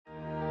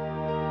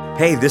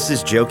Hey, this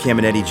is Joe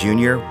Caminetti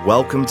Jr.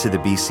 Welcome to the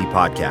BC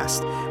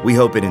Podcast. We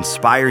hope it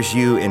inspires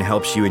you and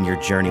helps you in your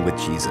journey with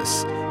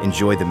Jesus.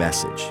 Enjoy the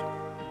message.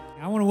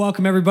 I want to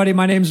welcome everybody.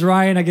 My name's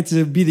Ryan. I get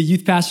to be the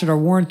youth pastor at our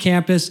Warren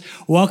campus.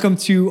 Welcome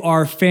to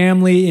our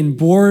family in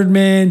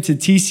Boardman, to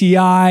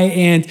TCI,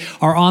 and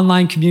our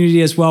online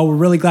community as well. We're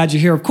really glad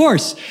you're here. Of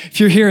course, if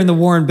you're here in the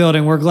Warren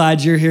building, we're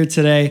glad you're here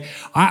today.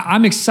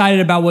 I'm excited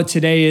about what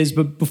today is,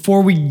 but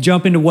before we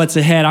jump into what's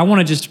ahead, I want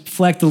to just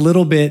reflect a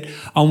little bit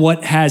on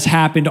what has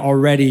happened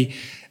already.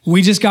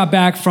 We just got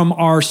back from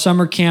our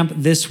summer camp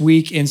this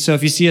week, and so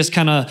if you see us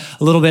kind of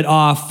a little bit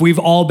off, we've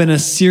all been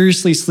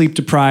seriously sleep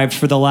deprived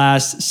for the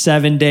last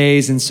 7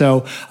 days, and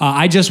so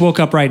I just woke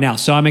up right now,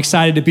 so I'm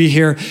excited to be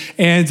here,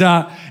 and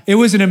it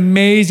was an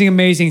amazing,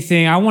 amazing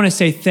thing. I want to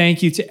say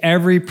thank you to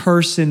every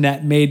person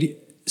that made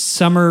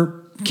summer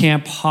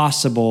camp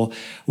possible.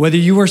 Whether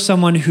you were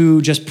someone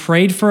who just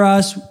prayed for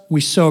us,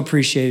 we so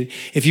appreciate it.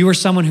 If you were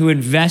someone who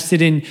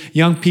invested in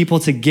young people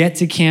to get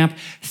to camp,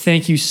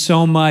 thank you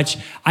so much.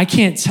 I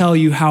can't tell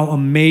you how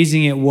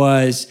amazing it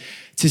was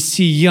to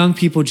see young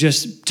people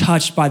just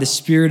touched by the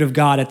Spirit of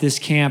God at this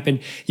camp. And,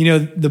 you know,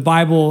 the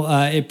Bible,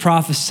 it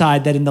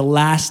prophesied that in the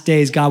last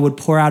days, God would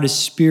pour out his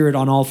Spirit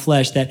on all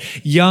flesh, that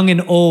young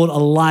and old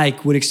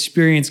alike would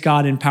experience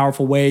God in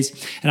powerful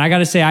ways. And I got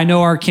to say, I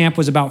know our camp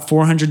was about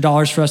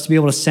 $400 for us to be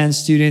able to send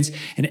students.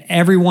 And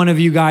every one of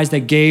you guys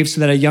that gave so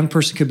that a young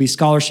person could be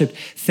scholarship,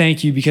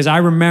 thank you. Because I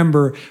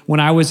remember when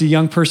I was a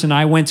young person,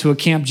 I went to a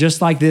camp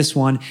just like this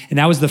one. And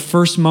that was the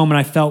first moment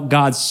I felt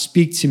God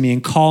speak to me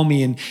and call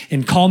me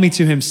and call me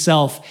to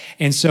himself.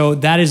 And so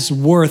that is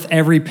worth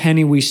every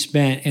penny we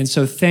spent. And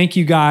so thank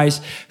you guys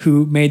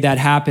who made that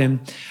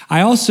happen. I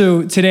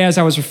also, today, as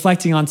I was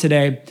reflecting on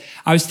today,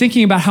 I was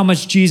thinking about how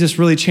much Jesus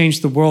really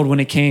changed the world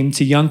when it came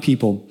to young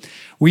people.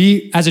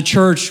 We, as a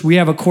church, we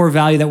have a core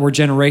value that we're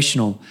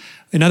generational.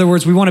 In other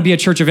words, we want to be a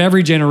church of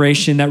every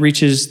generation that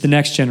reaches the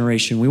next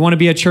generation. We want to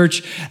be a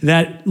church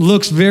that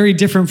looks very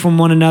different from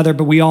one another,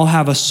 but we all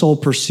have a sole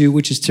pursuit,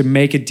 which is to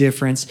make a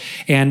difference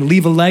and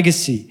leave a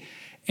legacy.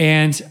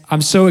 And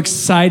I'm so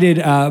excited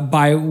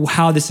by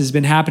how this has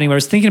been happening. But I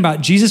was thinking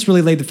about Jesus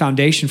really laid the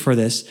foundation for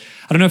this.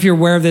 I don't know if you're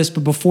aware of this,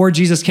 but before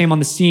Jesus came on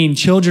the scene,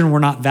 children were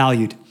not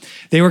valued.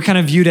 They were kind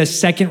of viewed as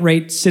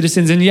second-rate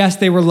citizens. And yes,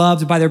 they were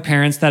loved by their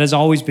parents. That has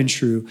always been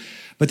true.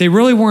 But they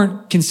really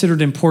weren't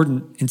considered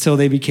important until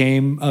they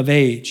became of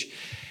age.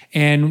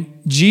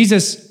 And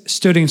Jesus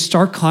stood in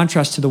stark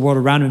contrast to the world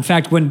around him. In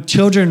fact, when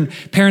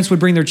parents would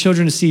bring their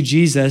children to see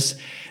Jesus,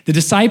 the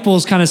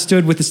disciples kind of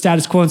stood with the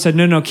status quo and said,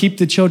 no, keep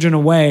the children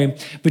away.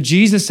 But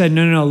Jesus said,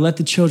 no, let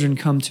the children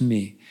come to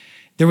me.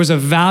 There was a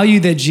value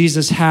that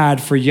Jesus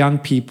had for young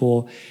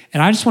people.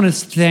 And I just want to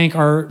thank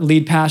our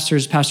lead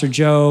pastors, Pastor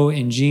Joe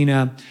and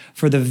Gina,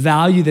 for the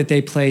value that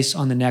they place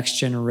on the next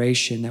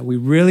generation, that we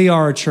really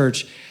are a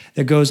church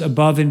that goes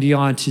above and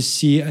beyond to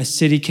see a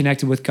city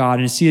connected with God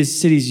and to see a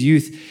city's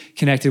youth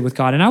connected with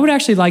God. And I would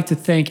actually like to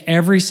thank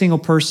every single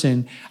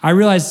person. I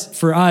realize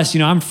for us,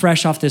 I'm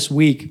fresh off this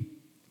week,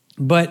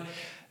 but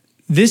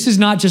this is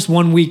not just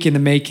 1 week in the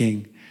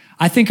making.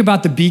 I think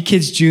about the B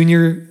Kids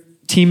Junior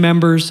team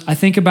members. I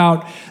think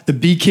about the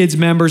B Kids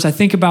members. I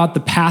think about the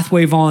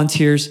Pathway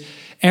volunteers.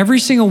 Every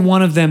single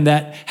one of them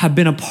that have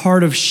been a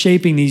part of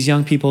shaping these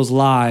young people's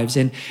lives.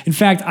 And in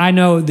fact, I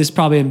know this is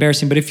probably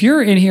embarrassing, but if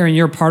you're in here and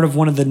you're part of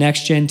one of the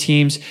next gen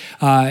teams,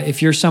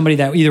 if you're somebody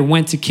that either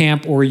went to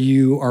camp or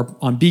you are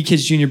on B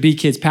Kids Junior, B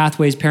Kids,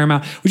 Pathways,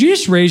 Paramount, would you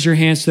just raise your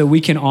hand so that we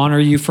can honor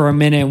you for a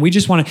minute? And we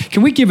just want to,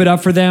 can we give it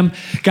up for them?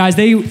 Guys,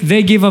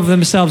 they give of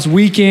themselves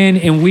week in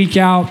and week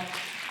out.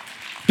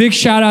 Big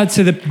shout out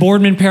to the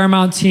Boardman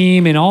Paramount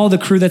team and all the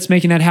crew that's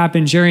making that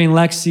happen, Jerry and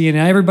Lexi and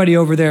everybody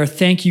over there.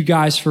 Thank you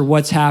guys for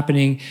what's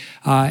happening.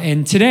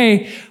 And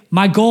today,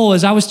 my goal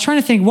is I was trying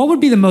to think what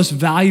would be the most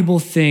valuable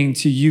thing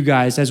to you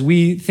guys as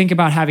we think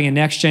about having a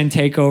next gen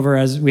takeover,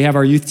 as we have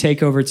our youth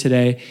takeover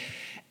today.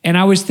 And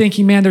I was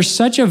thinking, man, there's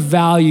such a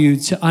value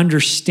to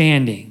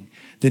understanding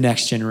the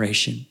next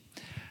generation.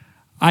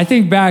 I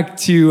think back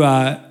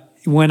to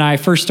when I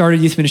first started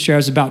youth ministry, I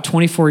was about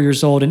 24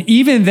 years old. And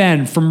even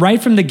then,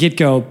 right from the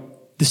get-go,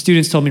 the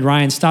students told me,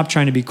 Ryan, stop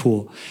trying to be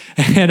cool.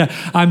 And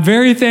I'm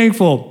very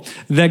thankful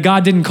that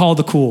God didn't call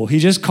the cool. He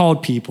just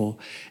called people.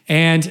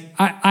 And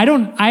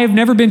I have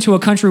never been to a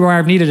country where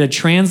I've needed a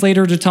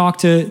translator to talk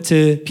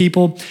to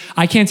people.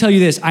 I can't tell you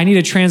this. I need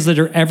a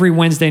translator every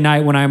Wednesday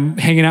night when I'm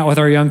hanging out with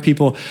our young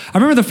people. I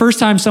remember the first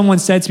time someone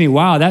said to me,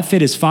 wow, that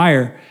fit is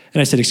fire.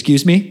 And I said,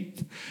 excuse me?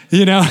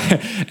 And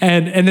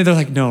then they're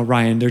like, no,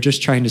 Ryan, they're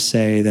just trying to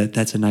say that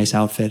that's a nice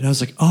outfit. And I was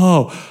like,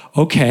 oh,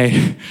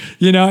 okay.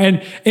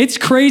 And it's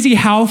crazy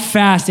how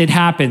fast it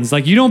happens.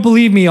 Like, you don't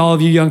believe me, all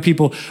of you young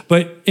people,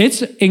 but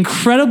it's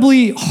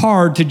incredibly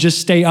hard to just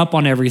stay up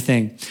on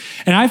everything.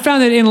 And I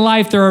found that in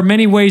life, there are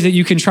many ways that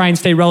you can try and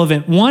stay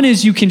relevant. One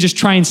is you can just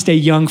try and stay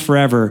young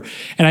forever.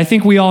 And I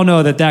think we all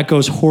know that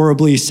goes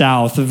horribly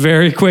south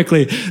very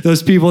quickly.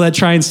 Those people that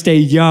try and stay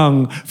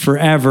young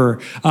forever.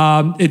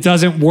 It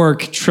doesn't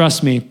work,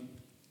 trust me.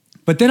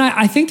 But then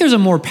I think there's a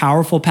more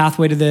powerful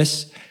pathway to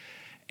this.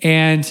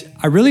 And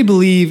I really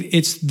believe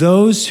it's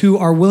those who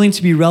are willing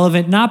to be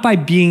relevant, not by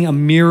being a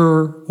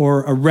mirror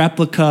or a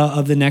replica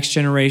of the next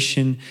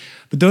generation,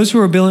 but those who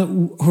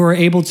are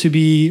able to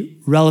be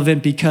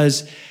relevant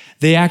because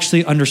they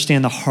actually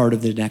understand the heart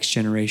of the next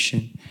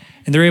generation.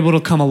 And they're able to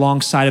come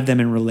alongside of them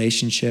in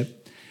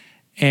relationship.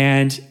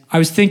 And I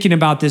was thinking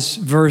about this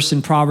verse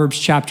in Proverbs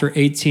chapter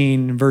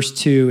 18, verse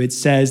 2. It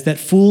says that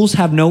fools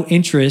have no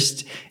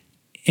interest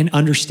in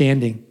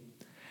understanding.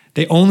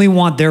 They only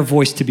want their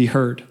voice to be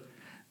heard.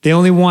 They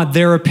only want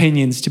their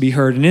opinions to be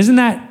heard. And isn't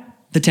that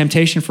the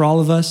temptation for all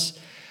of us?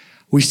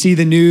 We see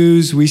the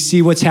news, we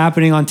see what's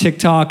happening on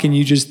TikTok, and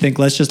you just think,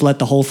 let's just let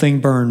the whole thing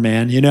burn,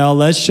 man.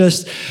 Let's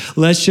just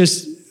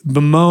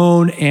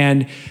bemoan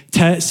and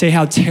say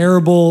how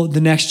terrible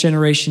the next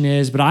generation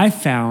is. But I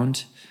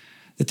found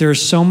that there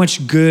is so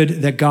much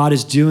good that God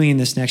is doing in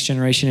this next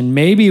generation. And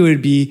maybe it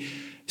would be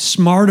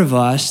smart of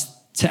us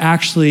to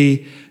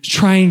actually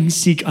try and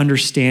seek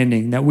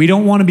understanding, that we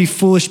don't want to be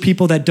foolish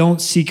people that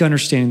don't seek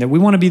understanding, that we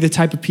want to be the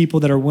type of people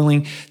that are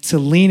willing to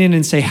lean in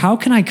and say, how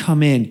can I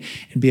come in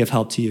and be of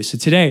help to you? So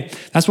today,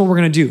 that's what we're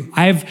going to do.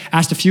 I've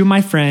asked a few of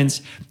my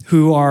friends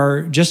who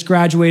are just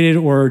graduated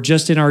or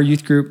just in our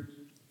youth group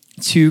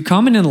to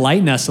come and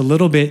enlighten us a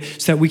little bit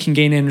so that we can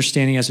gain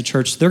understanding as a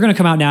church. So they're going to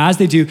come out now. As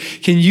they do,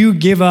 can you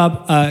give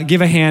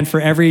a hand for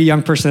every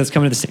young person that's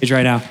coming to the stage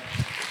right now?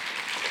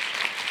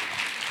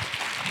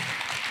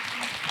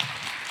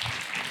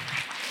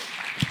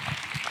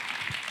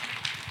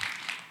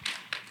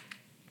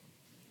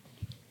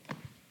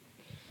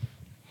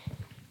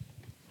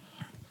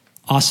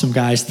 Awesome,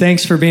 guys.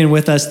 Thanks for being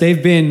with us.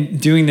 They've been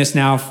doing this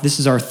now. This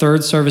is our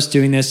third service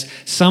doing this.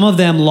 Some of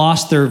them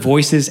lost their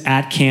voices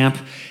at camp,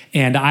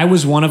 and I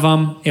was one of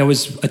them. I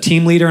was a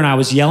team leader, and I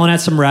was yelling at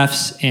some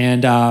refs,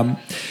 and,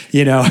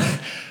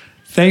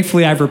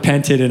 thankfully I've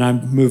repented and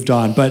I've moved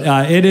on.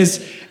 But it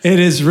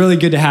is really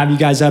good to have you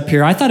guys up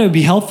here. I thought it would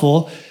be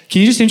helpful.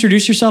 Can you just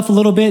introduce yourself a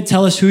little bit?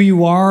 Tell us who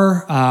you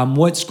are,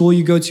 what school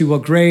you go to,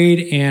 what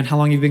grade, and how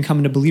long you've been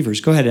coming to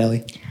Believers. Go ahead,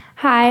 Ellie.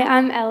 Hi,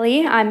 I'm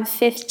Ellie. I'm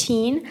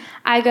 15.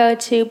 I go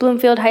to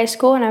Bloomfield High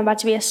School, and I'm about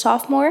to be a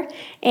sophomore,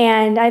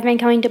 and I've been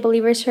coming to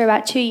Believers for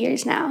about 2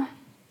 years now.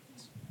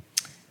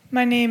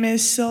 My name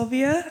is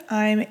Sylvia.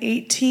 I'm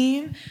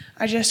 18.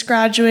 I just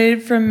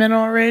graduated from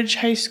Mineral Ridge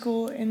High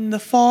School in the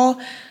fall,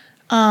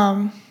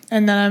 and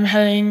then I'm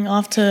heading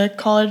off to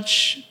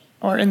college,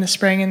 or in the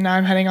spring, and now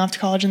I'm heading off to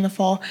college in the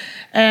fall.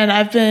 And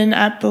I've been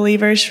at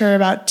Believers for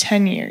about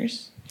 10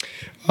 years.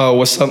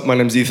 What's up? My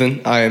name's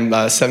Ethan.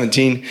 I'm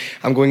 17.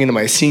 I'm going into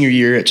my senior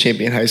year at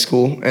Champion High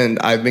School, and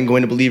I've been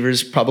going to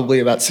Believers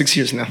probably about 6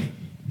 years now.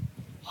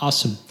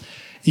 Awesome.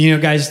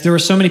 Guys, there were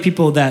so many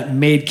people that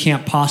made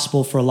camp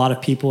possible for a lot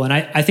of people. And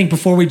I think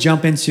before we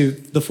jump into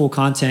the full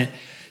content,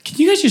 can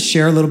you guys just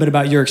share a little bit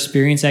about your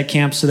experience at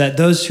camp so that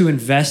those who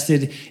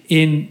invested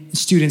in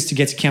students to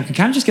get to camp can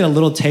kind of just get a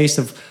little taste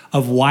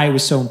of why it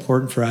was so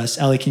important for us?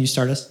 Ellie, can you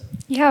start us?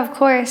 Yeah, of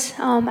course.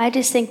 I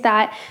just think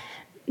that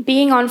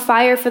being on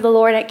fire for the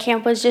Lord at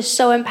camp was just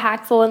so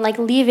impactful,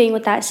 and leaving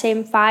with that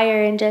same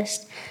fire and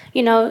just,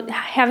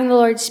 having the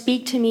Lord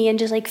speak to me and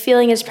just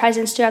feeling his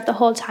presence throughout the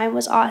whole time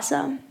was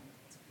awesome.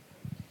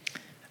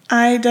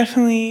 I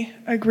definitely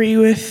agree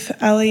with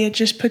Ellie. It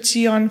just puts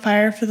you on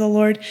fire for the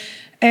Lord.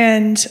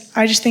 And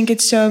I just think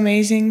it's so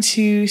amazing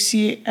to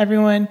see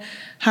everyone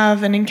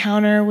have an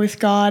encounter with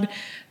God.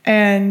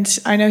 And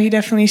I know he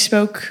definitely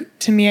spoke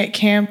to me at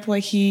camp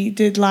like he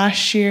did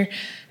last year.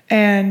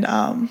 And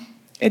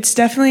it's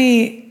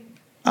definitely,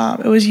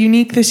 it was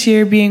unique this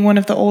year being one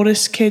of the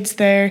oldest kids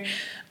there,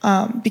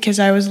 because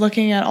I was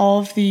looking at all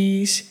of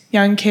these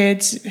young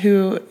kids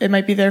who it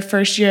might be their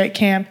first year at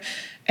camp,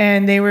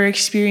 and they were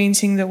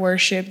experiencing the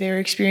worship, they were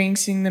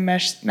experiencing the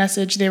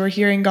message, they were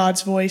hearing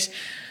God's voice.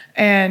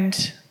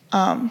 And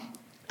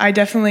I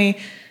definitely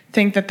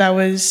think that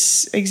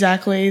was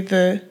exactly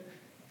the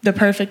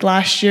perfect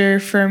last year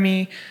for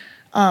me,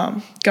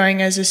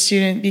 going as a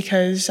student,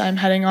 because I'm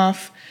heading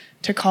off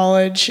to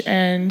college,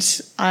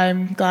 and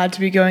I'm glad to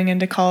be going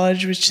into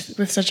college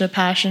with such a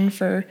passion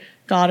for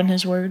God and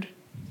his word.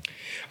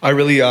 I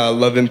really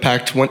love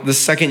Impact. The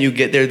second you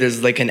get there,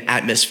 there's an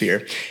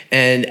atmosphere,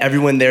 and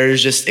everyone there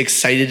is just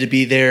excited to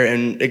be there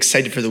and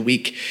excited for the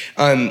week.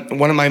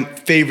 One of my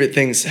favorite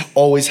things,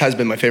 always has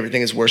been my favorite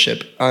thing, is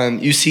worship.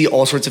 You see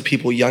all sorts of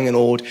people, young and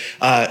old,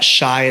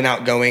 shy and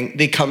outgoing.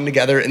 They come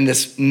together in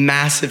this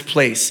massive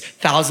place,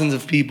 thousands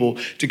of people,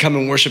 to come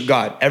and worship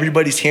God.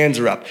 Everybody's hands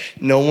are up.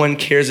 No one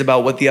cares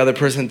about what the other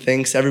person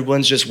thinks.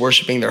 Everyone's just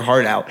worshiping their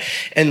heart out.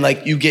 And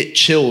you get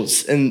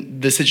chills in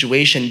the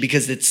situation,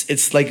 because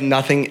it's like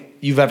nothing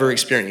you've ever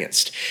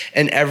experienced.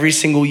 And every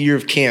single year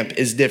of camp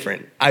is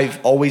different.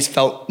 I've always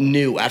felt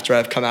new after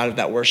I've come out of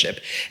that worship.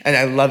 And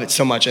I love it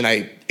so much, and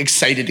I'm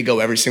excited to go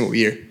every single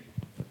year.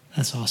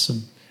 That's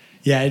awesome.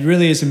 Yeah, it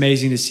really is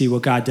amazing to see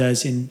what God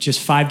does in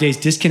just 5 days,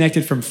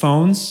 disconnected from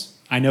phones.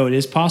 I know it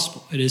is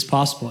possible. It is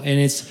possible. And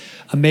it's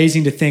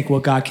amazing to think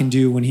what God can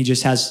do when he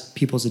just has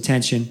people's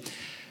attention.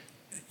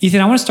 Ethan,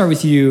 I want to start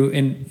with you,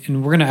 and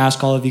we're going to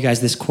ask all of you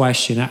guys this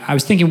question. I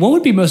was thinking, what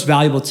would be most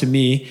valuable to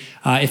me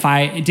if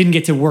I didn't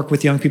get to work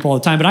with young people all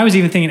the time? But I was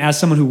even thinking, as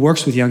someone who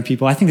works with young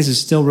people, I think this is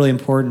still really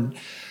important.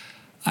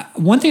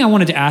 One thing I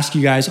wanted to ask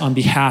you guys on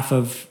behalf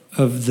of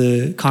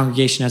the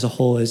congregation as a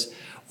whole is,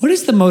 what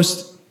is the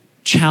most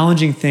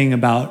challenging thing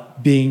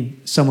about being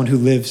someone who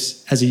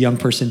lives as a young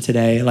person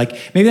today? Like,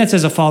 maybe that's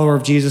as a follower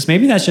of Jesus.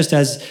 Maybe that's just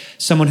as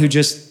someone who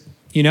just,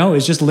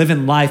 is just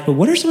living life. But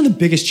what are some of the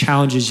biggest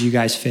challenges you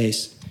guys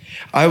face?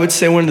 I would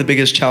say one of the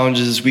biggest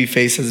challenges we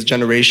face as a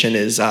generation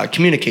is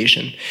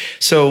communication.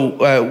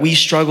 So we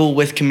struggle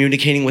with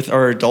communicating with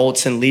our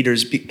adults and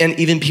leaders and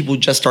even people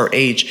just our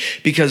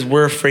age because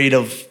we're afraid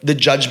of the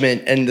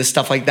judgment and the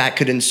stuff like that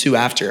could ensue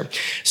after.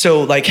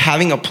 So like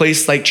having a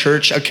place like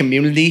church, a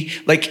community,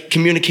 like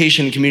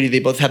communication and community,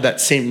 they both have that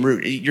same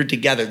root. You're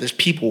together, there's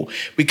people.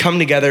 We come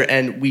together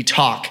and we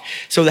talk.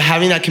 So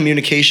having that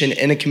communication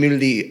in a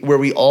community where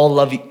we all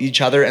love each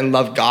other and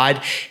love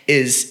God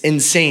is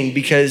insane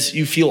because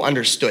you feel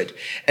understood.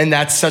 And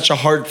that's such a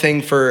hard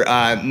thing for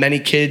many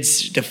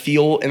kids to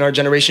feel in our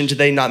generation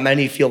today. Not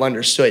many feel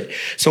understood.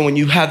 So when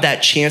you have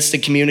that chance to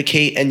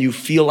communicate and you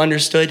feel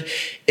understood,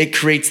 it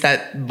creates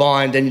that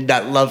bond and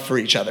that love for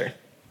each other.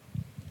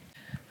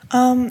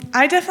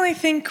 I definitely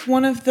think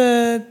one of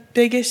the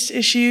biggest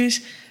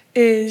issues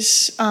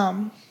is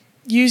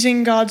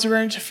using God's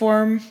word to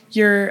form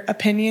your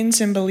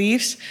opinions and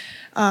beliefs.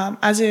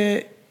 As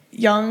a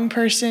young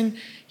person,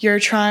 you're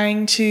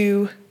trying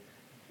to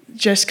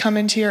just come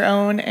into your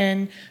own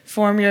and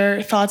form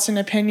your thoughts and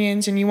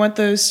opinions, and you want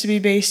those to be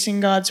based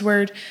in God's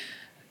word.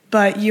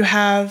 But you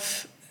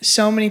have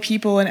so many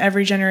people in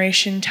every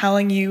generation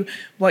telling you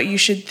what you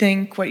should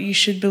think, what you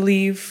should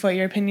believe, what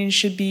your opinions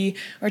should be,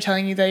 or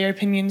telling you that your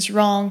opinion's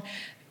wrong.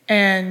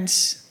 And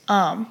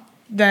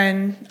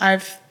then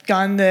I've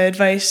gotten the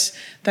advice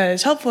that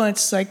is helpful.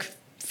 It's like,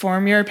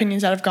 form your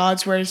opinions out of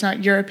God's word. It's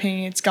not your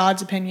opinion, it's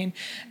God's opinion.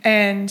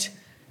 And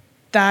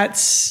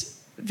that's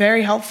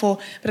very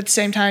helpful, but at the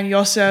same time, you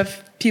also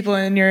have people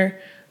in your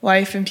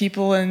life and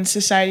people in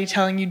society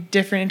telling you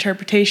different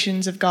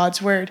interpretations of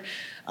God's word.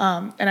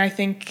 And I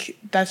think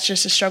that's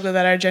just a struggle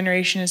that our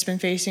generation has been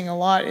facing a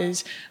lot,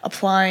 is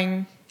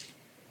applying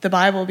the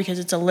Bible, because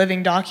it's a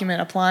living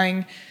document,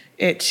 applying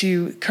it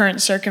to current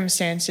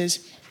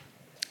circumstances.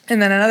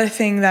 And then another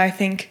thing that I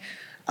think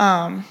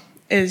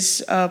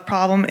is a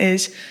problem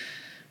is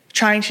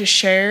trying to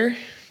share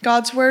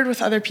God's word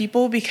with other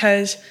people,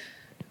 because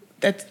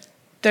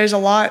there's a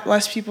lot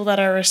less people that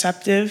are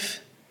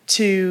receptive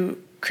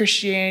to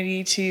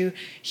Christianity, to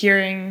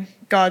hearing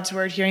God's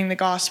word, hearing the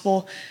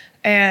gospel,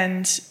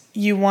 and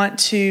you want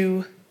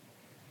to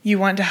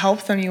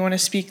help them, you want to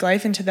speak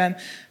life into them.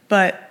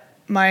 But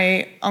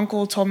my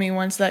uncle told me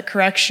once that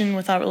correction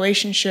without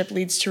relationship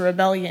leads to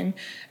rebellion.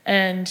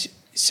 And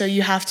so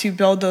you have to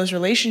build those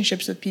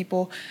relationships with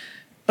people,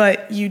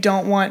 but you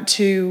don't want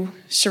to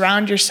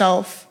surround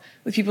yourself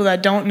with people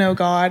that don't know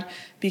God,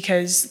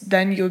 because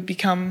then you would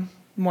become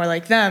more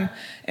like them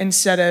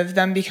instead of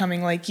them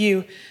becoming like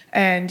you.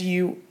 And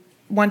you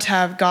want to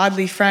have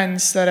godly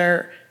friends that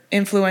are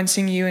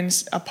influencing you in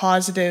a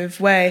positive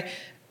way,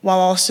 while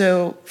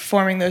also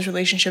forming those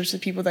relationships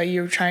with people that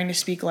you're trying to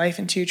speak life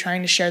into,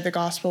 trying to share the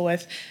gospel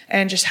with.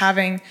 And just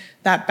having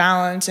that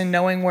balance and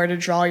knowing where to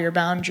draw your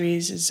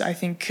boundaries is, I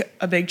think,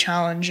 a big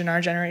challenge in our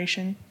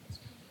generation.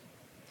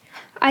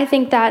 I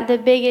think that the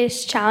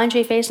biggest challenge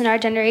we face in our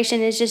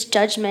generation is just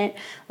judgment.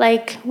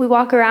 Like, we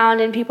walk around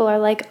and people are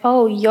like,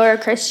 oh, you're a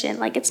Christian.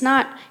 Like, it's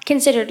not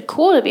considered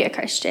cool to be a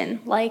Christian.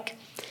 Like,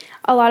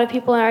 a lot of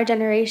people in our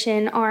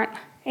generation aren't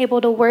able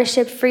to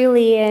worship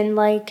freely and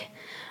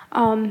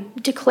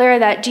declare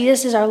that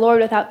Jesus is our Lord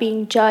without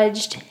being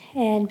judged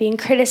and being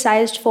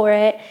criticized for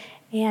it.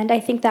 And I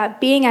think that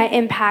being at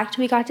Impact,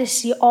 we got to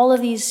see all of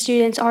these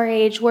students our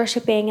age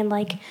worshiping, and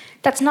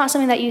that's not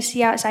something that you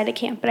see outside of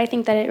camp, but I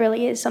think that it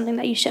really is something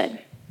that you should.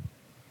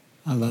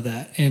 I love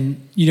that.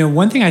 And,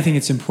 one thing I think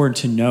it's important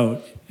to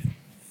note,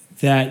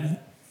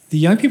 that the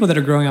young people that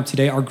are growing up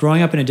today are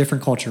growing up in a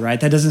different culture, right?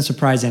 That doesn't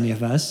surprise any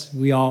of us.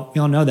 We all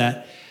know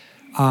that.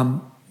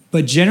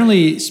 But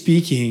generally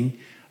speaking,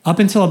 up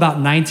until about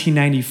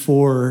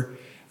 1994,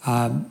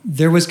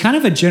 there was kind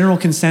of a general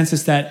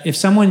consensus that if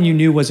someone you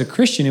knew was a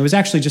Christian, it was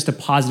actually just a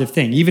positive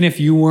thing. Even if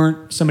you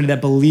weren't somebody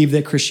that believed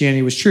that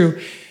Christianity was true,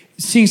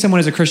 seeing someone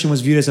as a Christian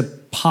was viewed as a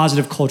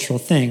positive cultural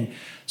thing.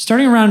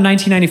 Starting around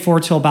 1994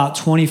 till about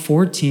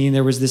 2014,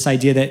 there was this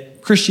idea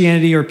that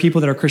Christianity, or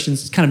people that are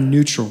Christians, is kind of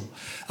neutral.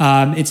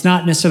 It's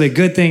not necessarily a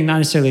good thing, not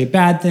necessarily a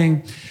bad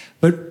thing.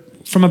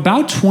 But from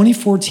about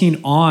 2014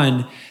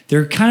 on,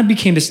 there kind of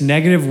became this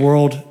negative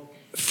world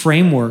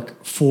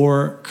framework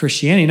for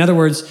Christianity. In other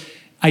words,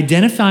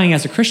 identifying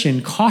as a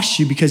Christian costs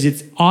you, because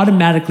it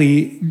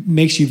automatically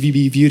makes you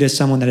be viewed as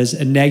someone that has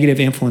a negative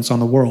influence on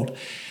the world.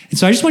 And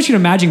so I just want you to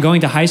imagine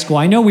going to high school.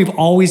 I know we've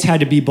always had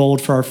to be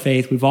bold for our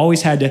faith. We've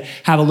always had to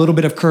have a little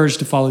bit of courage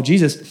to follow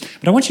Jesus.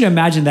 But I want you to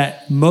imagine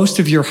that most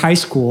of your high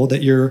school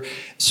that you're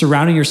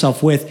surrounding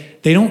yourself with,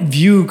 they don't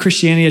view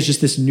Christianity as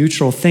just this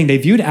neutral thing. They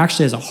view it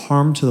actually as a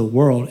harm to the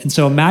world. And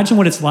so imagine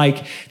what it's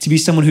like to be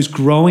someone who's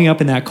growing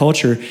up in that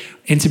culture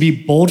and to be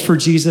bold for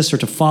Jesus or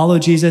to follow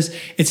Jesus.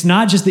 It's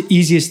not just the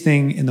easiest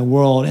thing in the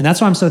world. And that's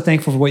why I'm so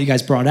thankful for what you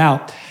guys brought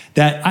out.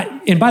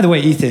 And by the way,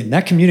 Ethan,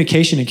 that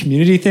communication and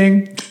community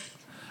thing,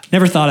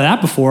 never thought of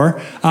that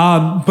before.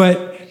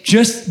 But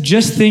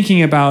just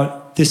thinking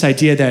about this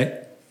idea that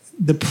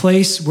the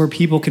place where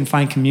people can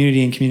find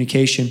community and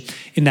communication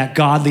in that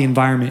godly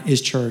environment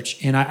is church.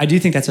 And I do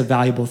think that's a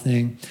valuable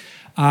thing.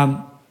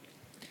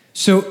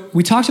 So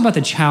we talked about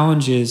the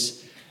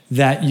challenges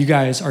that you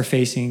guys are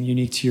facing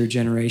unique to your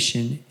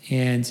generation.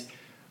 And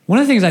one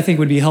of the things I think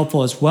would be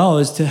helpful as well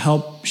is to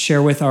help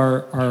share with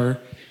our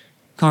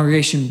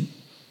congregation,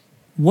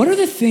 what are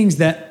the things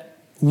that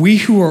we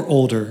who are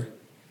older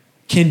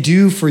can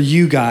do for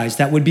you guys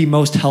that would be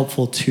most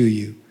helpful to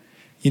you?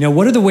 You know,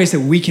 what are the ways that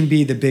we can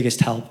be the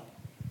biggest help?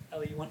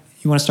 Ellie,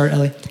 you want to start,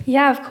 Ellie?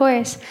 Yeah, of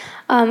course.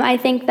 I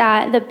think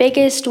that the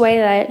biggest way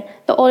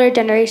that the older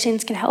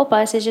generations can help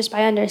us is just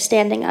by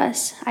understanding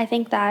us. I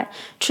think that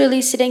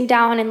truly sitting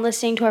down and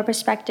listening to our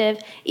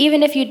perspective,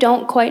 even if you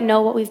don't quite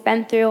know what we've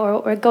been through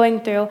or we're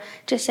going through,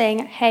 just saying,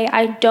 hey,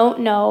 I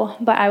don't know,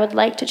 but I would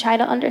like to try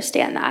to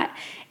understand that.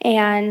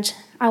 And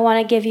I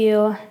want to give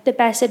you the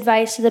best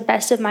advice to the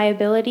best of my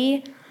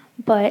ability,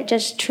 but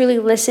just truly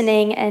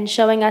listening and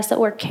showing us that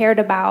we're cared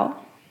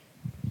about.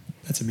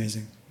 That's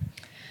amazing.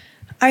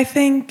 I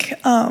think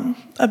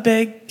a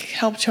big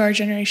help to our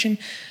generation,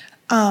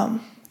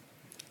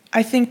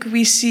 I think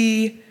we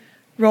see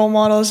role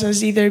models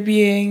as either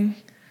being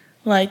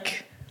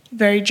like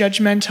very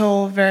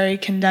judgmental, very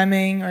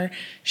condemning or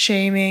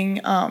shaming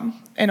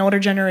in older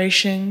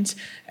generations,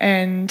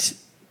 and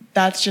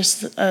that's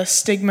just a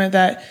stigma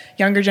that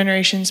younger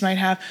generations might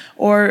have,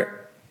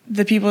 or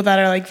the people that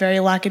are like very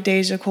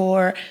lackadaisical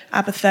or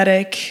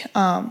apathetic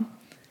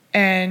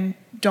and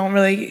don't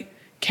really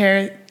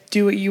care,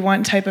 do what you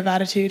want type of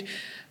attitude.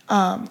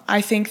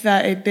 I think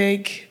that a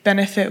big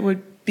benefit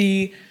would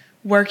be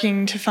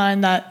working to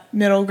find that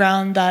middle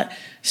ground, that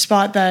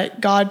spot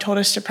that God told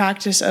us to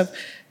practice of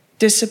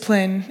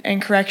discipline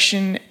and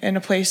correction in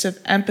a place of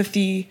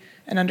empathy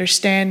and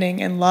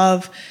understanding and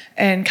love,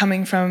 and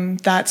coming from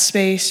that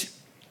space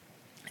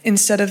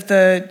instead of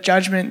the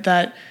judgment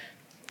that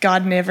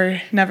God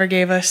never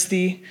gave us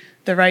the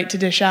right to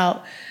dish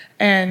out.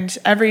 And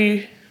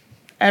every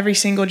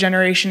single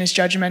generation is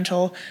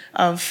judgmental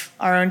of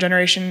our own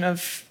generation,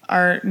 of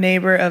our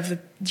neighbor, of the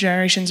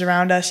generations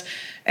around us.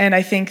 And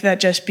I think that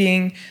just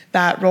being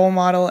that role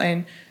model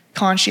and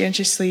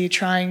conscientiously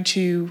trying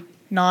to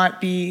not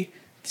be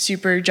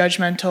super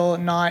judgmental,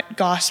 not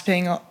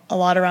gossiping a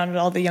lot around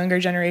all the younger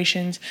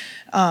generations,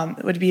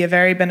 would be a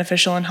very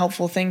beneficial and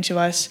helpful thing to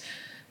us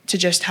to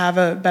just have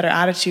a better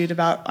attitude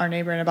about our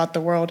neighbor and about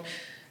the world.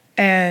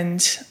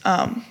 And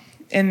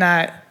in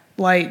that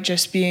light,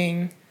 just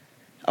being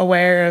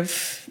aware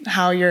of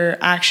how your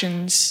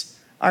actions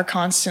are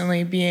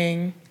constantly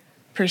being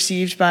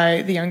perceived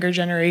by the younger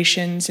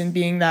generations and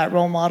being that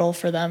role model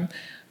for them,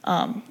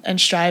 and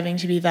striving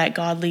to be that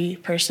godly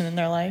person in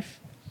their life.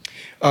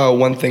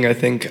 One thing I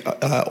think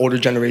older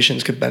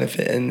generations could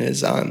benefit in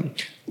is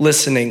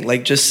listening,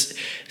 like just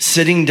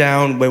sitting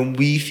down when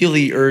we feel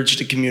the urge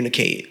to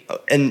communicate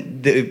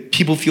and the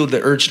people feel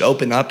the urge to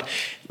open up,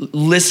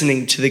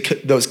 listening to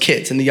those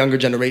kids and the younger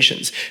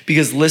generations,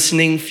 because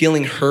listening,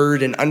 feeling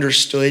heard and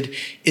understood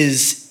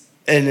is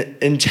an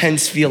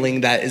intense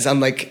feeling that is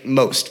unlike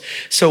most.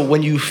 So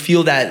when you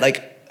feel that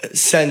like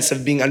sense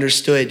of being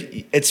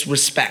understood, it's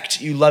respect.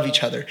 You love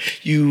each other.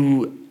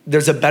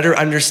 There's a better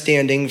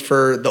understanding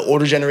for the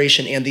older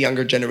generation and the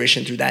younger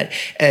generation through that.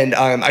 And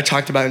I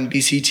talked about in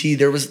BCT,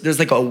 there's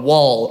like a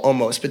wall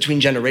almost between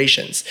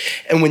generations.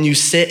 And when you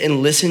sit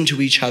and listen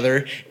to each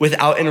other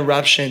without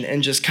interruption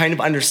and just kind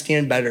of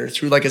understand better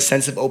through like a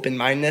sense of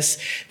open-mindedness,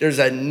 there's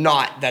a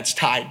knot that's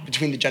tied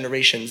between the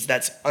generations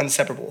that's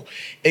inseparable.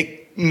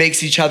 It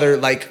makes each other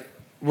like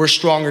we're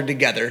stronger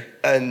together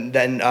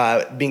than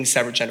being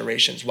separate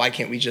generations. Why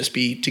can't we just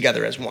be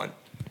together as one?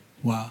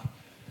 Wow.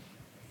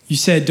 You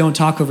said don't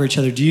talk over each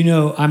other. Do you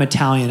know I'm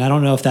Italian? I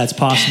don't know if that's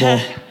possible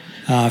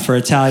for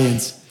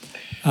Italians.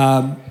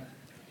 You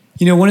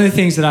know, one of the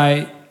things that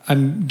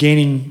I'm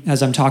gaining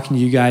as I'm talking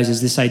to you guys is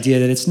this idea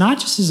that it's not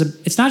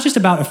just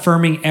about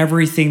affirming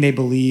everything they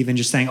believe and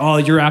just saying, oh,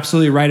 you're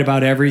absolutely right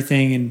about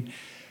everything.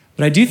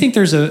 But I do think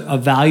there's a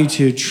value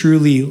to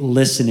truly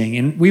listening.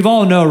 And we've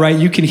all know, right?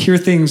 You can hear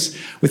things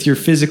with your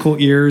physical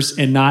ears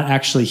and not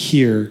actually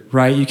hear,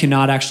 right? You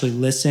cannot actually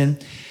listen.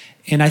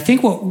 And I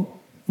think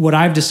what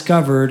I've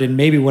discovered, and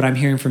maybe what I'm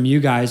hearing from you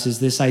guys, is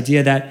this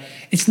idea that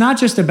it's not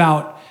just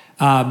about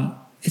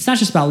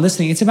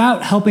listening. It's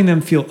about helping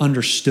them feel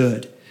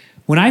understood.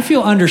 When I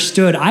feel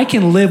understood, I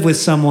can live with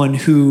someone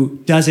who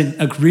doesn't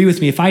agree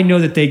with me if I know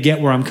that they get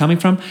where I'm coming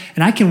from,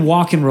 and I can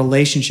walk in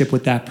relationship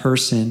with that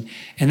person.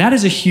 And that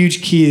is a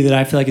huge key that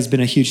I feel like has been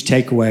a huge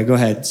takeaway. Go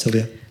ahead,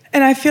 Sylvia.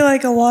 And I feel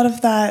like a lot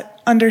of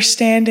that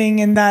understanding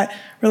and that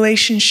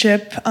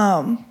relationship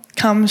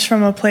comes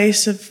from a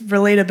place of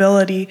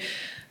relatability.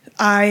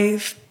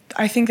 I've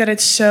I think that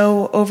it's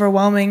so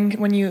overwhelming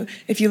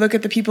if you look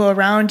at the people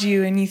around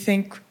you and you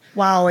think,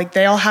 wow, like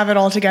they all have it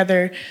all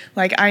together.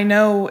 Like I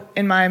know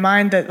in my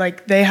mind that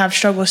like they have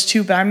struggles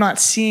too, but I'm not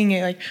seeing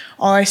it. Like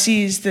all I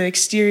see is the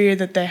exterior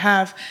that they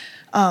have.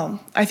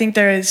 I think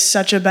there is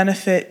such a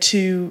benefit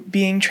to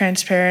being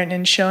transparent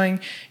and showing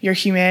your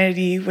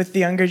humanity with the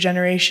younger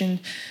generation,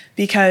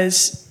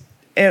 because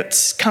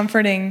it's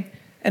comforting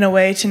in a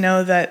way to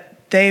know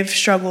that they've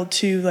struggled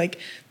too. Like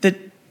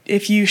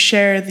if you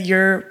share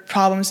your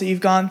problems that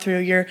you've gone through,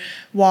 your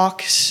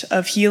walks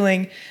of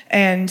healing,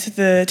 and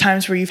the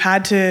times where you've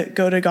had to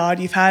go to God,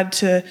 you've had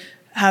to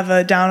have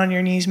a down on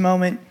your knees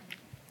moment,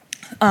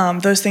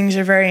 those things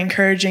are very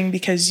encouraging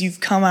because you've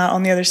come out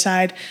on the other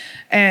side.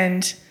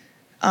 And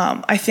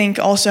I think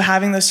also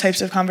having those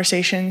types of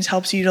conversations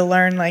helps you to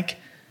learn like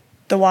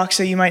the walks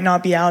that you might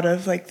not be out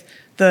of, like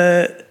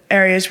the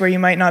areas where you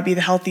might not be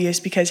the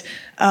healthiest, because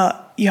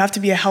you have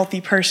to be a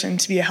healthy person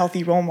to be a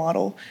healthy role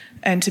model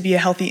and to be a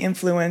healthy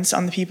influence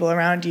on the people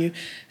around you.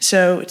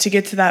 So to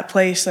get to that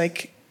place,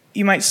 like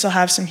you might still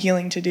have some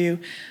healing to do.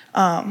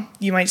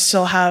 You might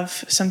still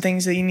have some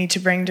things that you need to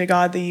bring to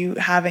God that you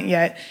haven't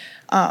yet.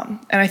 And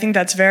I think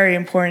that's very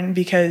important,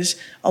 because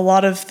a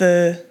lot of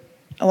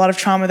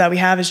trauma that we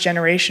have is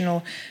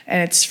generational,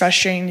 and it's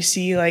frustrating to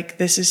see like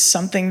this is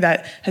something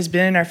that has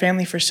been in our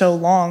family for so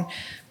long.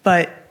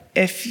 But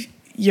if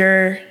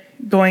you're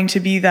going to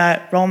be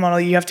that role model,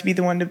 you have to be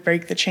the one to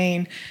break the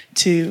chain,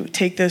 to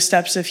take those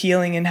steps of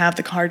healing and have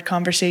the hard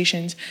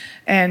conversations.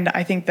 And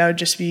I think that would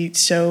just be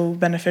so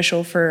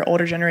beneficial for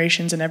older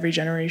generations and every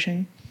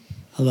generation.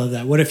 I love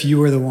that. What if you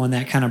were the one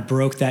that kind of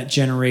broke that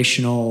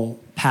generational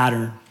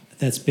pattern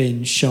that's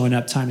been showing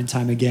up time and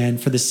time again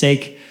for the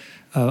sake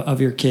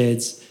of your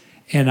kids?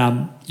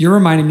 And you're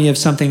reminding me of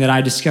something that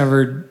I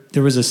discovered.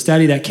 There was a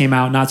study that came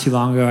out not too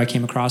long ago. I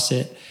came across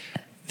it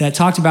that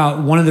talked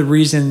about one of the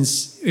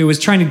reasons. It was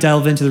trying to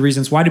delve into the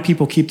reasons why do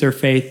people keep their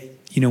faith,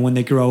 when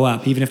they grow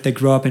up. Even if they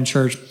grow up in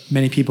church,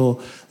 many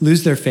people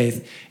lose their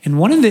faith. And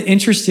one of the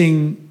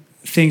interesting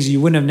things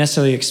you wouldn't have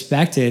necessarily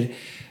expected,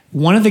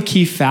 one of the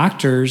key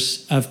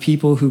factors of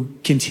people who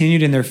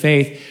continued in their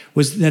faith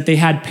was that they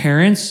had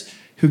parents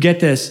who, get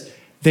this,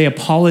 they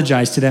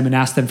apologized to them and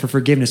asked them for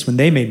forgiveness when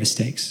they made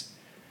mistakes.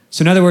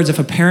 So in other words, if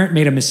a parent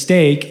made a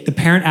mistake, the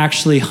parent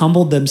actually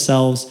humbled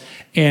themselves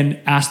and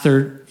asked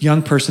their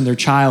young person, their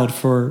child,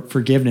 for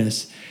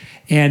forgiveness.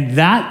 And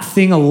that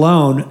thing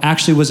alone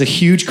actually was a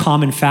huge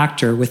common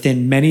factor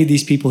within many of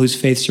these people whose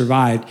faith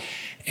survived.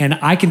 And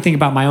I can think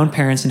about my own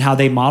parents and how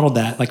they modeled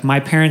that. Like my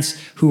parents,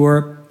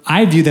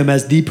 I view them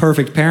as the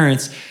perfect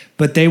parents,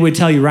 but they would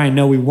tell you, Ryan,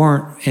 no, we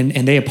weren't.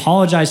 And they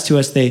apologized to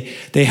us. They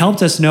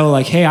helped us know,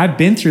 like, hey, I've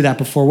been through that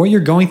before, what you're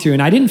going through.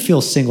 And I didn't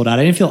feel singled out.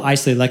 I didn't feel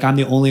isolated, like I'm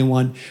the only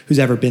one who's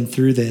ever been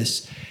through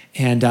this.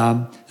 And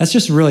that's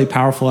just really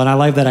powerful. And I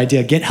like that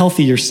idea. Get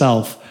healthy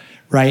yourself,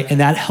 right? And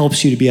that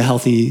helps you to be a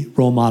healthy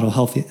role model,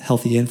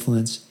 healthy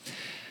influence.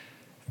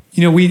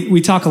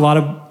 We talk a lot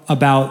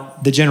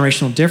about the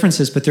generational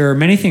differences, but there are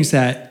many things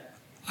that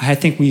I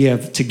think we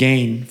have to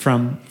gain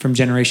from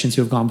generations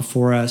who have gone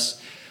before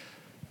us.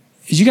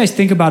 As you guys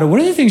think about it, what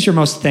are the things you're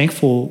most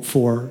thankful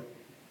for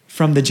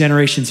from the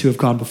generations who have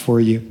gone before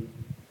you?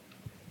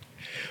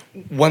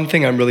 One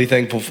thing I'm really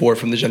thankful for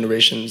from the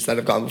generations that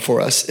have gone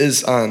before us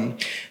is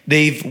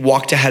they've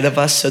walked ahead of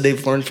us, so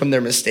they've learned from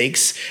their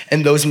mistakes,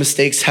 and those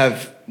mistakes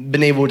have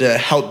been able to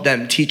help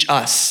them teach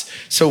us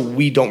so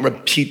we don't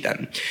repeat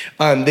them.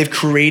 They've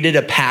created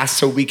a path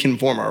so we can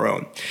form our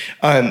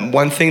own.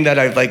 One thing that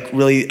I've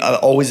really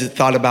always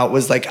thought about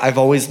was I've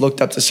always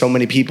looked up to so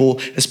many people,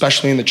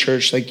 especially in the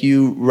church, like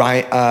you,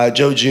 Ryan,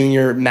 Joe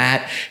Jr.,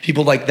 Matt,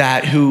 people like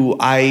that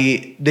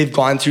they've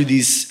gone through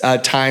these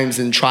times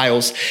and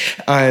trials,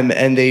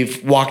 and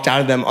they've walked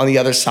out of them on the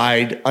other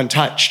side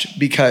untouched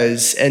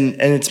and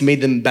it's made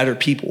them better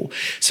people.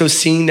 So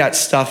seeing that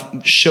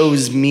stuff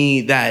shows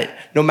me that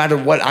no matter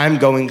what I'm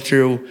going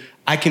through,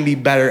 I can be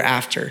better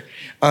after.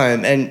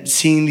 And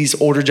seeing these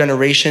older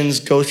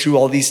generations go through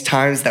all these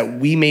times that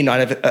we may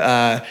not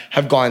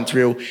have gone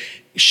through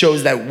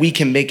shows that we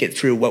can make it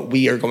through what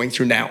we are going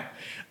through now.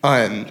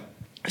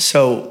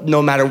 So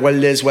no matter what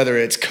it is, whether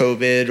it's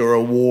COVID or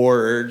a war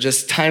or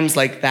just times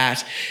like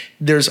that,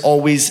 there's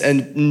always a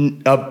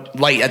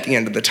light at the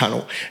end of the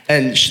tunnel.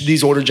 And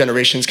these older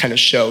generations kind of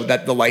show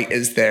that the light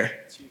is there.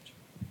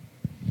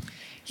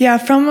 Yeah,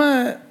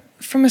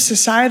 from a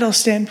societal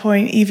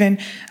standpoint, even,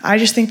 I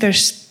just think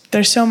there's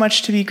so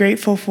much to be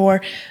grateful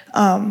for.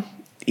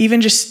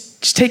 Even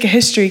just take a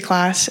history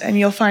class, and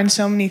you'll find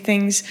so many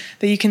things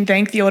that you can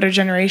thank the older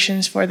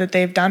generations for that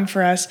they've done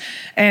for us.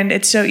 And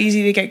it's so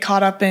easy to get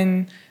caught up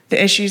in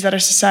the issues that our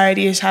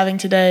society is having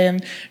today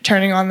and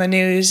turning on the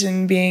news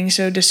and being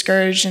so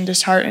discouraged and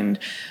disheartened.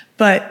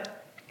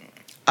 But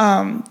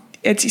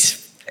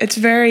it's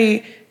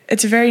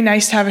very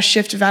nice to have a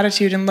shift of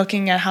attitude and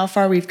looking at how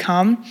far we've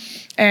come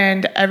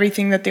and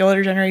everything that the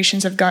older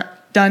generations have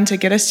done to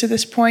get us to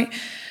this point.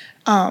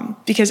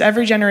 Because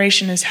every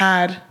generation has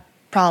had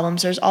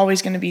problems. There's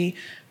always going to be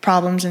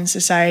problems in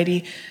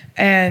society.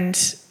 And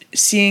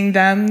seeing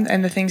them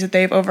and the things that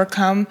they've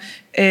overcome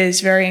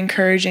is very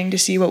encouraging to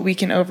see what we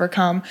can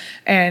overcome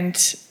and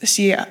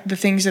see the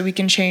things that we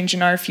can change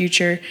in our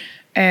future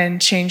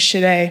and change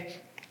today.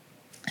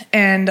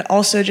 And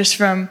also just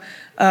from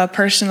a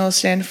personal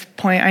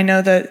standpoint, I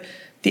know that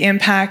the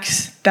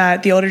impacts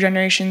that the older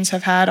generations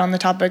have had on the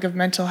topic of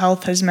mental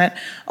health has meant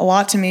a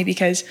lot to me,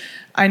 because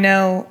I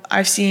know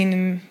I've seen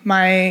in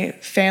my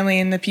family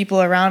and the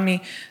people around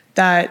me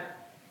that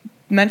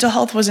mental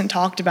health wasn't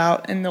talked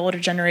about in the older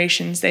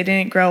generations. They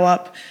didn't grow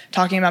up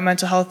talking about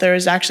mental health. There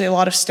was actually a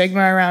lot of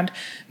stigma around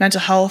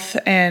mental health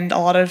and a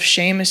lot of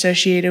shame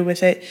associated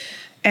with it.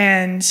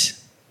 And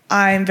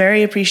I'm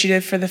very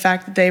appreciative for the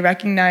fact that they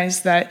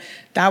recognized that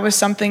that was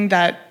something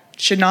that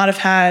should not have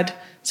had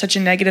such a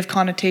negative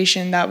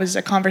connotation. That was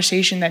a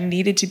conversation that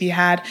needed to be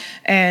had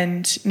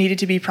and needed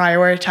to be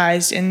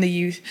prioritized in the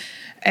youth.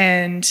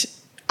 And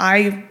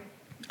I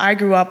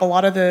grew up, a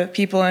lot of the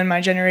people in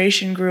my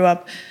generation grew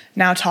up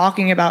now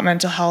talking about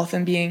mental health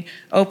and being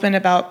open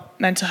about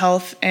mental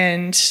health,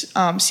 and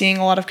seeing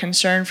a lot of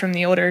concern from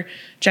the older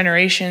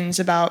generations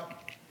about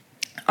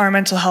our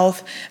mental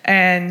health.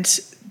 And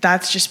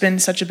that's just been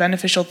such a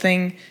beneficial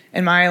thing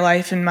in my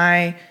life and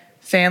my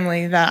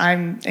family that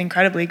I'm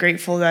incredibly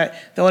grateful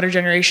that the older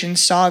generation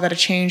saw that a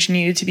change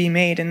needed to be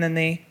made, and then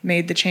they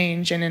made the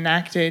change and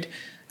enacted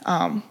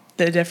the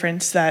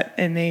difference that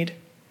it made.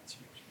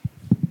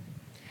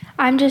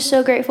 I'm just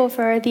so grateful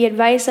for the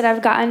advice that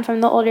I've gotten from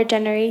the older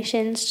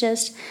generations,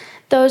 just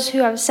those who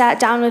have sat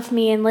down with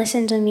me and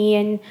listened to me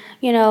and,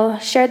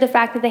 shared the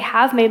fact that they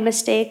have made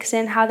mistakes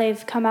and how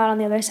they've come out on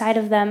the other side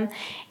of them.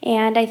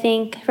 And I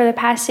think for the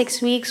past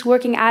 6 weeks,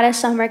 working at a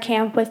summer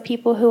camp with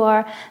people who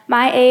are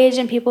my age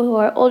and people who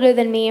are older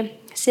than me,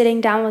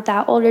 sitting down with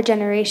that older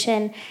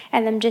generation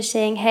and them just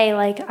saying, hey,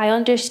 I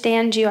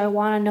understand you. I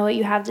want to know what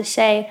you have to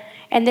say.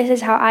 And this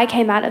is how I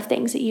came out of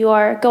things that you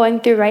are going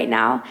through right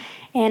now.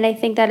 And I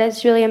think that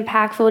it's really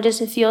impactful just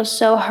to feel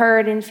so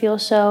heard and feel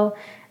so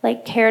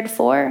cared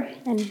for.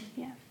 And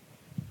yeah.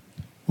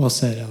 Well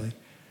said, Ellie.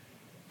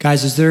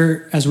 Guys,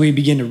 as we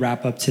begin to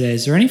wrap up today,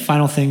 is there any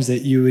final things that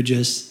you would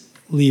just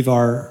leave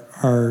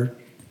our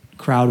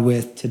crowd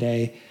with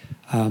today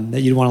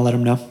that you'd want to let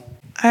them know?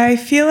 I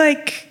feel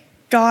like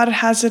God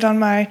has it on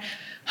my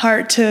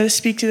heart to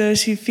speak to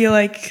those who feel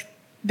like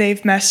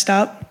they've messed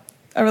up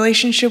a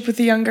relationship with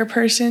a younger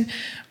person,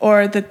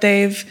 or that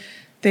they've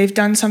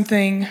done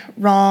something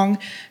wrong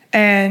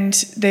and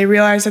they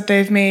realize that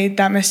they've made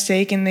that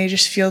mistake, and they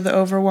just feel the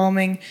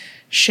overwhelming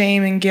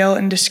shame and guilt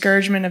and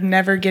discouragement of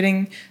never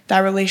getting that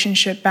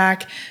relationship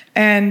back.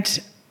 And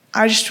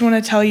I just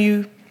want to tell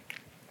you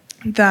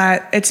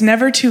that it's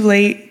never too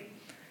late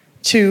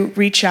to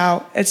reach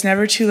out. It's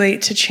never too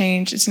late to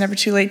change. It's never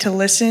too late to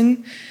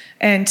listen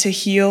and to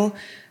heal.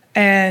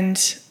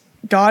 And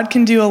God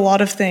can do a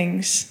lot of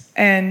things.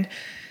 And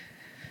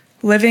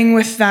living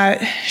with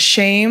that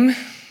shame,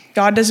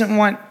 God doesn't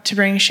want to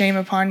bring shame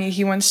upon you.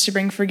 He wants to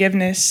bring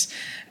forgiveness,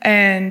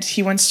 and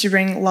he wants to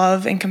bring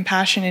love and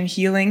compassion and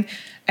healing.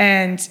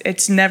 And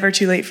it's never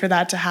too late for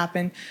that to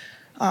happen.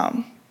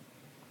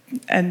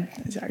 And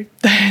sorry,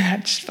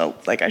 that just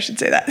felt like I should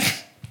say that.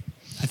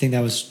 I think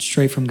that was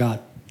straight from God.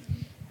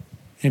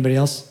 Anybody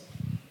else?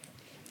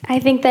 I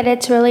think that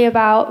it's really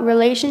about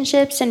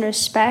relationships and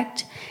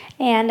respect.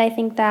 And I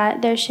think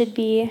that there should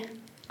be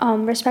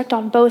respect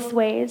on both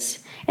ways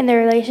in the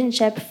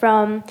relationship,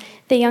 from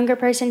the younger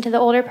person to the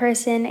older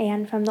person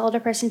and from the older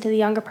person to the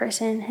younger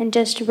person, and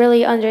just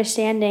really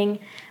understanding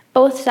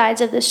both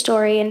sides of the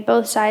story and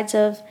both sides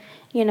of,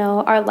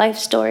 our life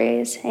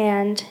stories,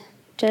 and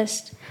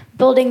just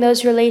building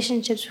those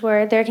relationships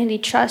where there can be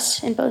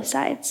trust in both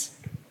sides.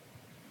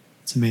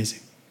 It's amazing.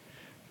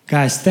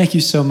 Guys, thank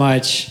you so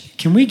much.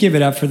 Can we give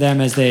it up for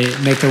them as they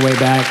make their way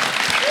back?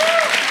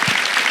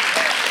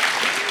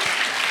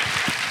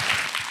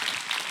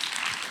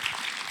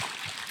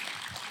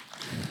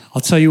 I'll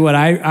tell you what,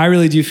 I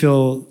really do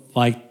feel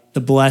like the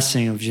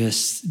blessing of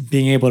just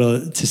being able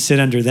to sit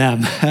under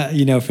them,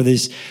 for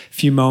these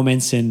few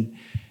moments and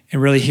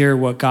really hear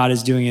what God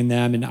is doing in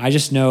them. And I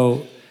just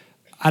know,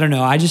 I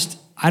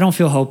don't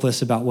feel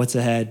hopeless about what's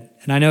ahead.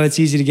 And I know it's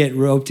easy to get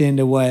roped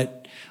into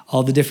what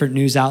all the different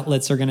news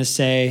outlets are going to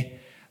say,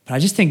 but I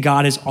just think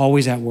God is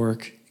always at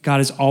work.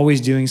 God is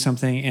always doing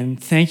something.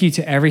 And thank you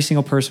to every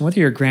single person, whether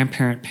you're a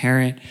grandparent,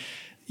 parent,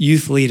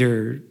 youth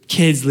leader,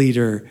 kids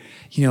leader,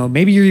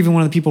 maybe you're even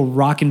one of the people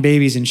rocking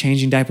babies and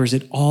changing diapers.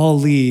 It all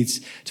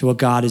leads to what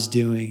God is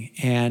doing.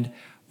 And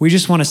we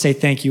just want to say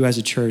thank you as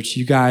a church.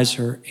 You guys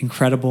are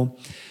incredible.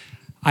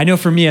 I know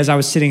for me, as I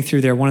was sitting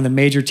through there, one of the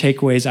major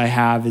takeaways I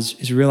have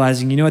is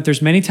realizing,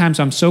 there's many times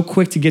I'm so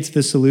quick to get to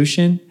the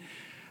solution,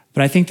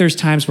 but I think there's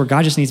times where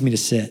God just needs me to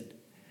sit.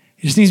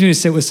 He just needs me to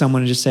sit with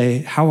someone and just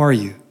say, how are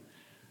you?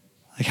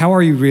 How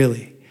are you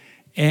really?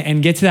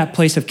 And get to that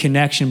place of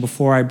connection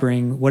before I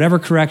bring whatever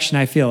correction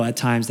I feel at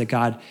times that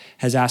God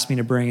has asked me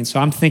to bring. And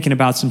so I'm thinking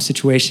about some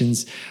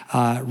situations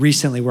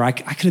recently where I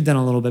could have done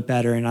a little bit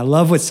better. And I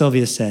love what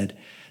Sylvia said.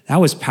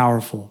 That was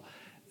powerful.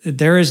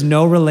 There is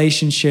no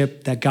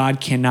relationship that God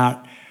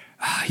cannot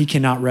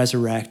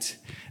resurrect.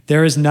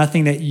 There is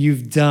nothing that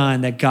you've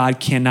done that God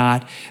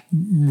cannot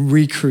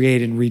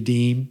recreate and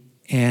redeem.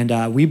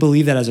 And we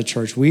believe that as a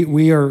church.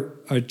 We are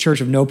a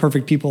church of no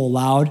perfect people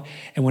allowed.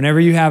 And whenever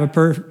you have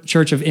a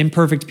church of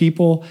imperfect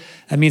people,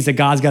 that means that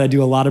God's got to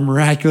do a lot of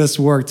miraculous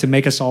work to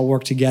make us all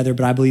work together.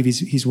 But I believe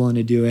he's willing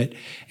to do it.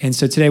 And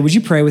so today, would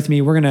you pray with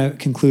me? We're going to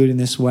conclude in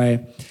this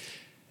way.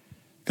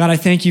 God, I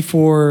thank you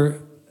for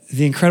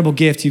the incredible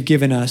gift you've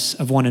given us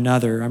of one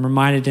another. I'm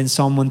reminded in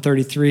Psalm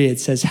 133, it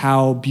says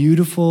how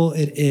beautiful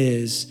it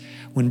is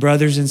when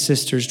brothers and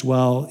sisters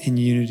dwell in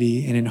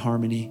unity and in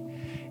harmony.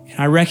 And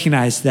I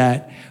recognize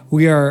that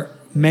we are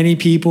many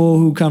people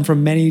who come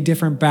from many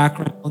different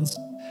backgrounds,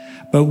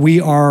 but we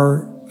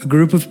are a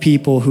group of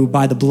people who,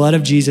 by the blood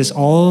of Jesus,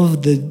 all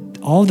of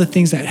the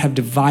things that have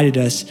divided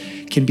us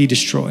can be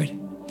destroyed.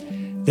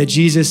 That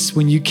Jesus,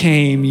 when you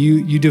came,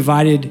 you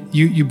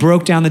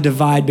broke down the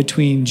divide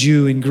between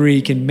Jew and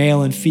Greek and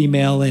male and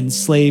female and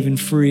slave and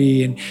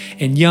free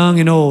and young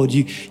and old.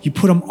 You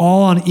put them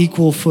all on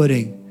equal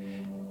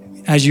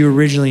footing as you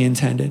originally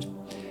intended.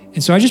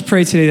 And so I just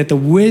pray today that the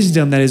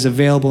wisdom that is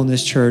available in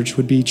this church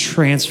would be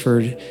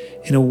transferred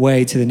in a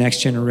way to the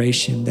next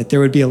generation, that there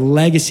would be a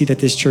legacy that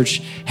this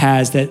church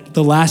has, that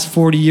the last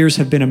 40 years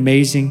have been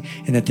amazing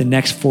and that the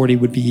next 40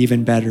 would be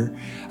even better.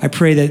 I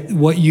pray that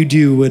what you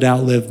do would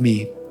outlive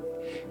me.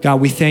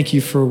 God, we thank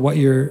you for what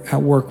you're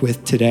at work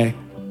with today.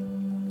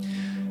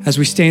 As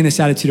we stay in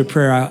this attitude of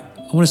prayer, I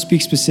want to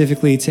speak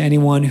specifically to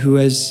anyone who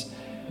is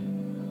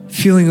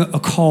feeling a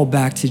call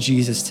back to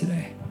Jesus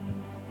today.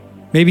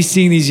 Maybe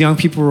seeing these young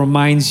people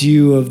reminds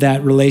you of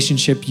that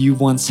relationship you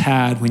once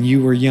had when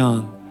you were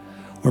young.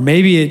 Or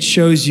maybe it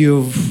shows you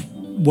of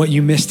what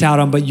you missed out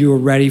on, but you are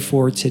ready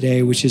for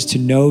today, which is to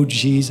know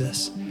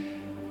Jesus.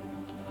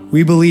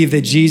 We believe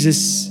that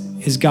Jesus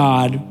is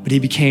God, but he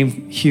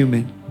became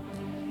human.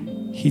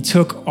 He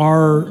took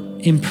our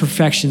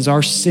imperfections,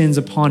 our sins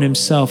upon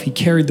himself. He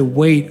carried the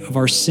weight of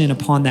our sin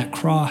upon that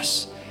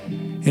cross,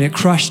 and it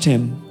crushed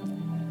him.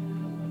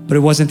 But it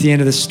wasn't the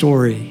end of the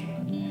story.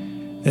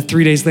 That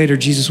 3 days later,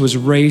 Jesus was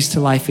raised to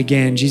life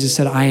again. Jesus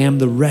said, I am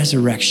the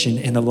resurrection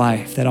and the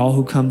life, that all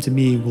who come to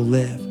me will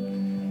live.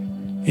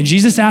 And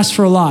Jesus asked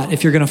for a lot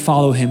if you're going to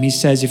follow him. He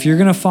says, if you're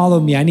going to follow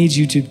me, I need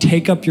you to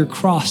take up your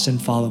cross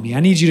and follow me. I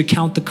need you to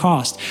count the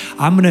cost.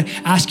 I'm going to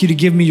ask you to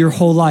give me your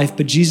whole life.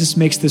 But Jesus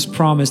makes this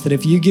promise that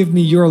if you give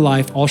me your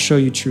life, I'll show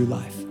you true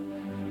life.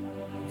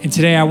 And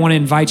today I want to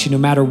invite you, no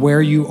matter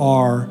where you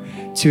are,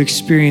 to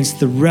experience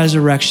the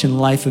resurrection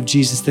life of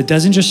Jesus that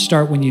doesn't just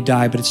start when you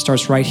die, but it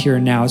starts right here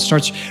and now. It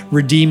starts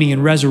redeeming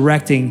and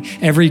resurrecting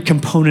every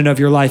component of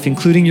your life,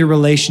 including your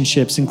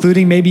relationships,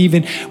 including maybe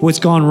even what's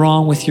gone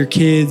wrong with your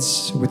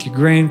kids, with your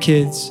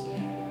grandkids.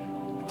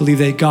 I believe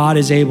that God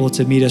is able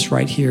to meet us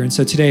right here. And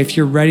so today, if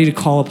you're ready to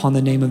call upon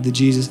the name of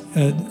Jesus,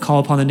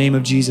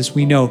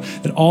 we know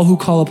that all who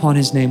call upon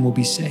his name will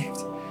be saved.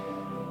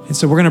 And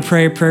so we're going to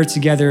pray a prayer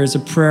together as a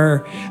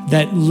prayer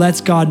that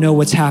lets God know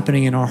what's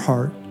happening in our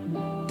heart.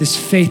 This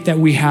faith that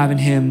we have in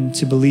him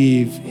to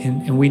believe.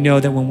 And we know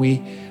that when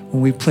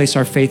we place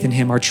our faith in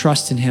him, our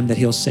trust in him, that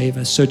he'll save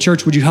us. So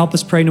church, would you help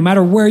us pray? No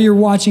matter where you're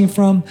watching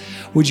from,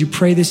 would you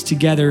pray this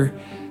together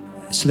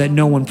so that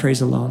no one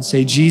prays alone?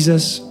 Say,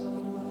 Jesus,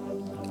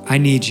 I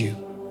need you.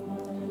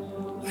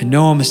 I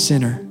know I'm a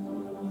sinner.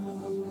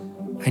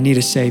 I need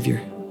a savior.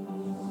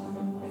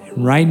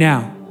 And right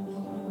now,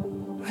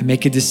 I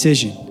make a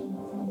decision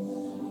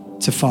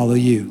to follow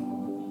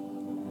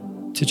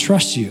you, to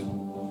trust you.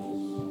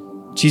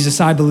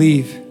 Jesus, I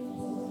believe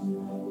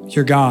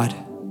you're God.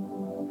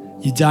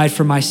 You died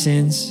for my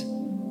sins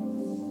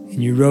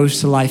and you rose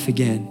to life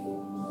again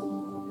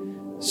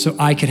so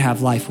I could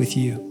have life with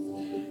you.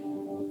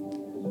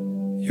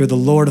 You're the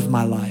Lord of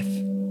my life,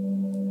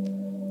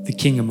 the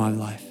King of my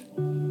life.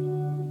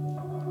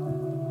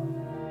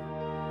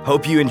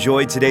 Hope you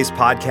enjoyed today's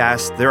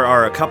podcast. There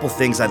are a couple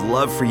things I'd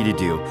love for you to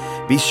do.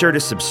 Be sure to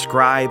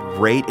subscribe,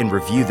 rate, and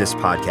review this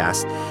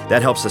podcast.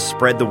 That helps us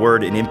spread the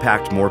word and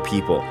impact more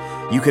people.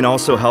 You can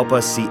also help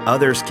us see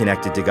others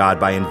connected to God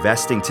by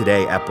investing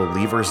today at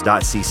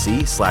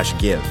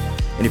believers.cc/give.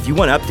 And if you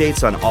want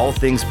updates on all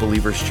things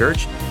Believers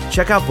Church,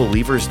 check out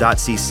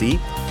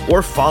believers.cc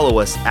or follow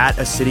us at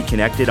A City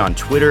Connected on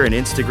Twitter and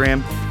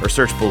Instagram, or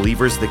search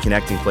Believers the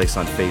Connecting Place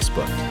on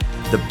Facebook.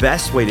 The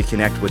best way to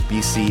connect with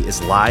BC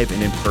is live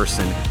and in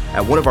person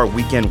at one of our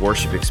weekend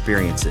worship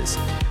experiences.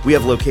 We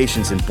have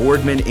locations in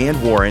Boardman and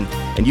Warren,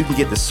 and you can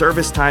get the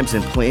service times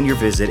and plan your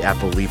visit at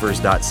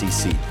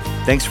believers.cc.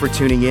 Thanks for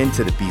tuning in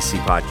to the BC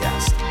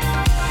Podcast.